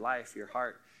illuminates your life, your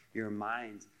heart, your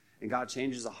mind. And God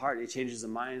changes the heart, He changes the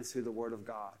mind through the Word of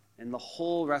God. And the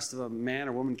whole rest of a man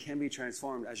or woman can be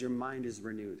transformed as your mind is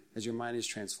renewed, as your mind is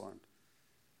transformed.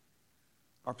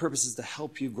 Our purpose is to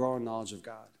help you grow in knowledge of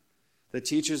God. The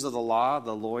teachers of the law,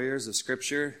 the lawyers of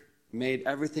Scripture, made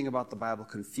everything about the Bible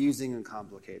confusing and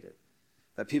complicated,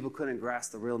 that people couldn't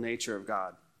grasp the real nature of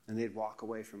God, and they'd walk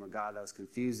away from a God that was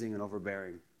confusing and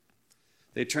overbearing.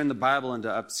 They turned the Bible into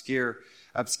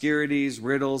obscurities,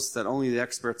 riddles that only the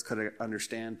experts could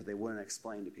understand, but they wouldn't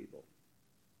explain to people.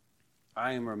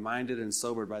 I am reminded and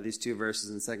sobered by these two verses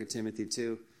in 2 Timothy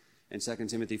 2 and 2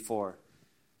 Timothy 4,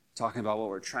 talking about what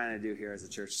we're trying to do here as a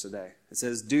church today. It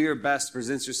says, do your best to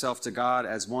present yourself to God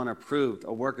as one approved,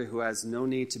 a worker who has no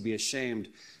need to be ashamed,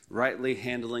 rightly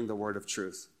handling the word of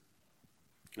truth.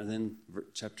 And then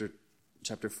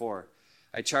chapter 4.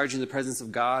 I charge you in the presence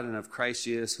of God and of Christ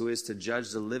Jesus, who is to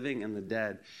judge the living and the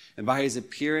dead. And by his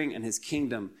appearing and his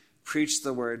kingdom, preach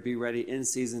the word, be ready in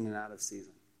season and out of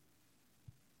season.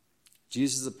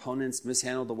 Jesus' opponents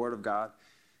mishandled the word of God.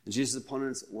 And Jesus'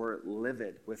 opponents were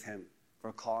livid with him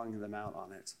for calling them out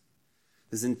on it.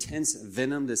 This intense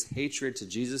venom, this hatred to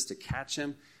Jesus to catch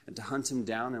him and to hunt him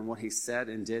down, and what he said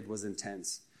and did was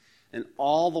intense. And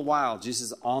all the while,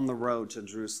 Jesus is on the road to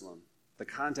Jerusalem. The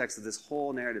context of this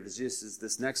whole narrative is Jesus,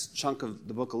 this next chunk of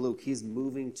the book of Luke, he's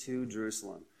moving to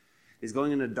Jerusalem. He's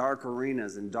going into dark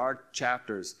arenas and dark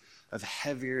chapters of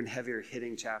heavier and heavier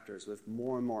hitting chapters with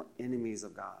more and more enemies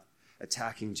of God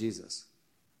attacking Jesus.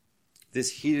 This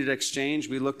heated exchange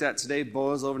we looked at today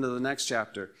boils over into the next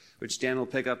chapter, which Dan will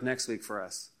pick up next week for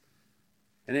us.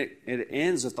 And it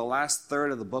ends with the last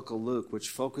third of the book of Luke, which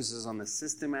focuses on the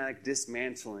systematic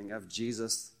dismantling of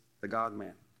Jesus, the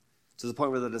God-man, to the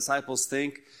point where the disciples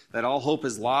think that all hope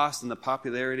is lost and the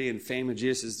popularity and fame of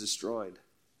Jesus is destroyed.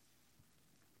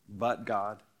 But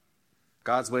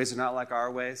God's ways are not like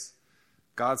our ways.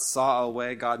 God saw a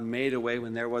way. God made a way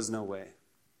when there was no way.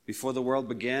 Before the world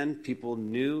began, people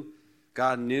knew,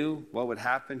 God knew what would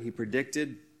happen. He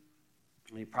predicted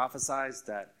and he prophesied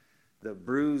that the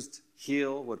bruised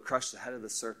heel would crush the head of the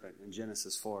serpent in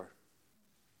Genesis 4.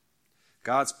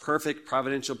 God's perfect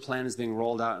providential plan is being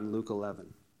rolled out in Luke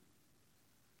 11.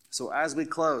 So as we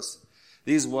close,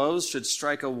 these woes should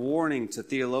strike a warning to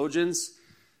theologians,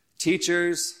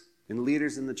 teachers, and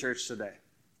leaders in the church today.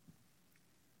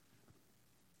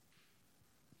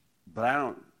 But I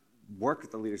don't work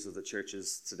with the leaders of the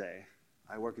churches today.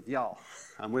 I work with y'all.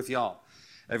 I'm with y'all.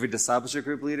 Every discipleship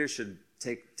group leader should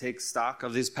take stock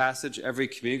of this passage. Every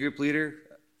community group leader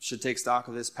should take stock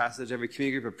of this passage. Every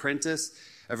community group apprentice,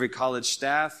 every college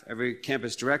staff, every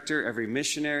campus director, every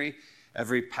missionary,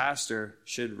 every pastor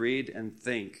should read and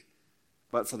think,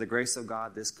 but for the grace of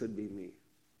God, this could be me.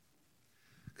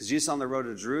 Because Jesus on the road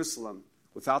to Jerusalem,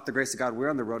 without the grace of God, we're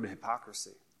on the road to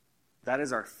hypocrisy. That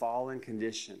is our fallen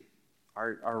condition.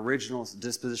 Our original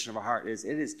disposition of our heart is,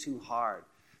 it is too hard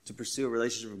to pursue a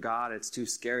relationship with God. It's too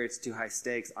scary. It's too high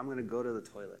stakes. I'm going to go to the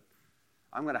toilet.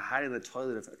 I'm going to hide in the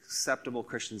toilet of acceptable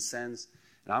Christian sins,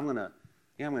 and I'm going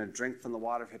to drink from the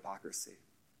water of hypocrisy.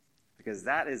 Because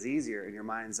that is easier in your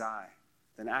mind's eye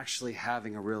than actually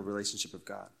having a real relationship with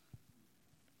God.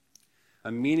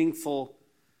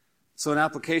 So an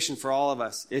application for all of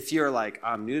us, if you're like,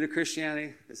 I'm new to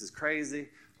Christianity, this is crazy,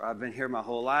 or I've been here my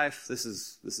whole life, this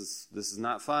is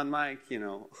not fun, Mike,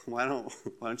 why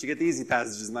don't you get the easy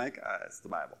passages, Mike? It's the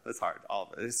Bible. It's hard,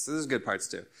 all of it. There's good parts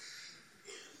too.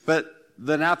 But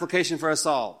an application for us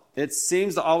all, it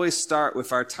seems to always start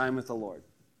with our time with the Lord.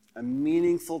 A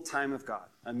meaningful time with God.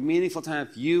 A meaningful time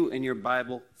with you and your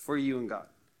Bible for you and God.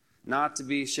 Not to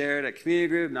be shared at community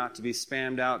group, not to be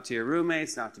spammed out to your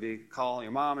roommates, not to be call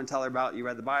your mom and tell her about you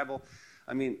read the Bible.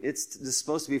 It's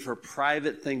supposed to be for a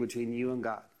private thing between you and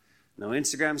God. No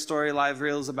Instagram story, live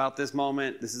reels about this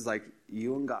moment. This is like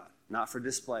you and God, not for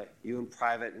display. You in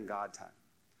private and God time.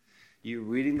 You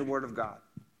reading the Word of God.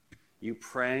 You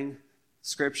praying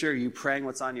Scripture. You praying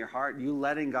what's on your heart. You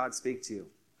letting God speak to you.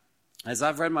 As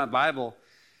I've read my Bible,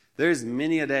 there's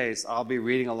many a days I'll be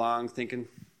reading along thinking,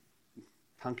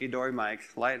 hunky-dory Mike,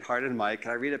 light-hearted Mike.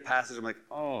 I read a passage, I'm like,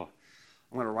 oh,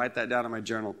 I'm going to write that down in my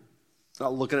journal.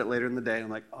 I'll look at it later in the day, and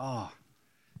I'm like, oh,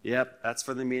 yep, that's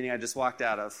for the meeting I just walked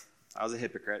out of. I was a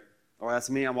hypocrite. Or that's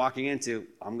me I'm walking into.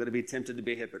 I'm going to be tempted to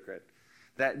be a hypocrite.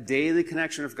 That daily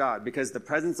connection with God, because the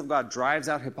presence of God drives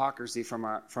out hypocrisy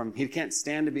from He can't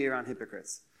stand to be around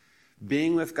hypocrites.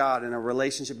 Being with God in a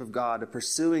relationship with God,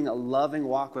 pursuing a loving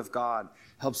walk with God,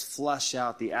 helps flush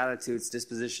out the attitudes,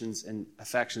 dispositions, and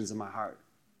affections in my heart.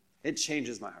 It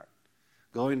changes my heart.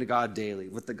 Going to God daily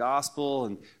with the gospel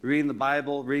and reading the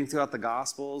Bible, reading throughout the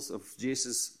gospels of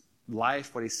Jesus'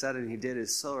 life, what he said and he did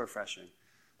is so refreshing.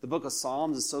 The book of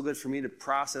Psalms is so good for me to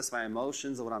process my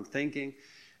emotions and what I'm thinking.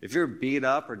 If you're beat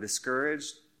up or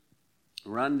discouraged,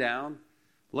 run down,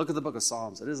 look at the book of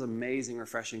Psalms. It is an amazing,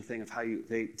 refreshing thing of how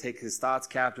they take his thoughts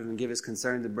captive and give his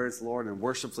concern to the birth of the Lord and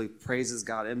worshipfully praises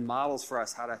God. It models for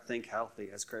us how to think healthy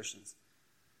as Christians.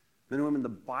 Men and women, the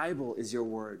Bible is your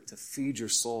word to feed your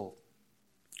soul.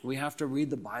 We have to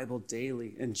read the Bible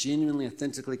daily and genuinely,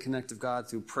 authentically connect with God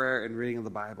through prayer and reading of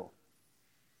the Bible.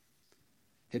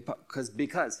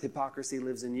 Because hypocrisy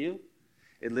lives in you,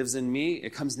 it lives in me,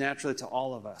 it comes naturally to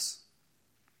all of us.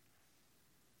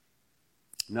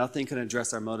 Nothing can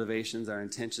address our motivations, our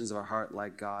intentions of our heart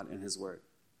like God and his word.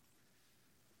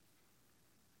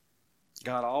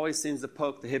 God always seems to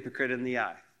poke the hypocrite in the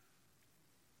eye.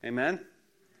 Amen?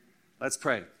 Let's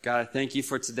pray. God, I thank you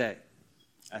for today.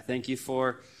 I thank you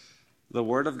for the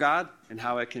word of God and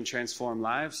how it can transform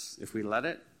lives if we let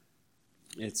it.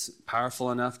 It's powerful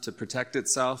enough to protect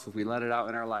itself if we let it out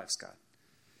in our lives, God.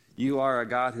 You are a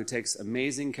God who takes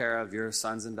amazing care of your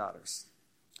sons and daughters.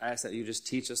 I ask that you just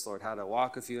teach us, Lord, how to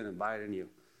walk with you and abide in you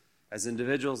as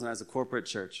individuals and as a corporate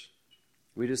church.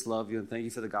 We just love you and thank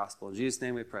you for the gospel. In Jesus'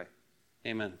 name we pray.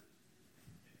 Amen.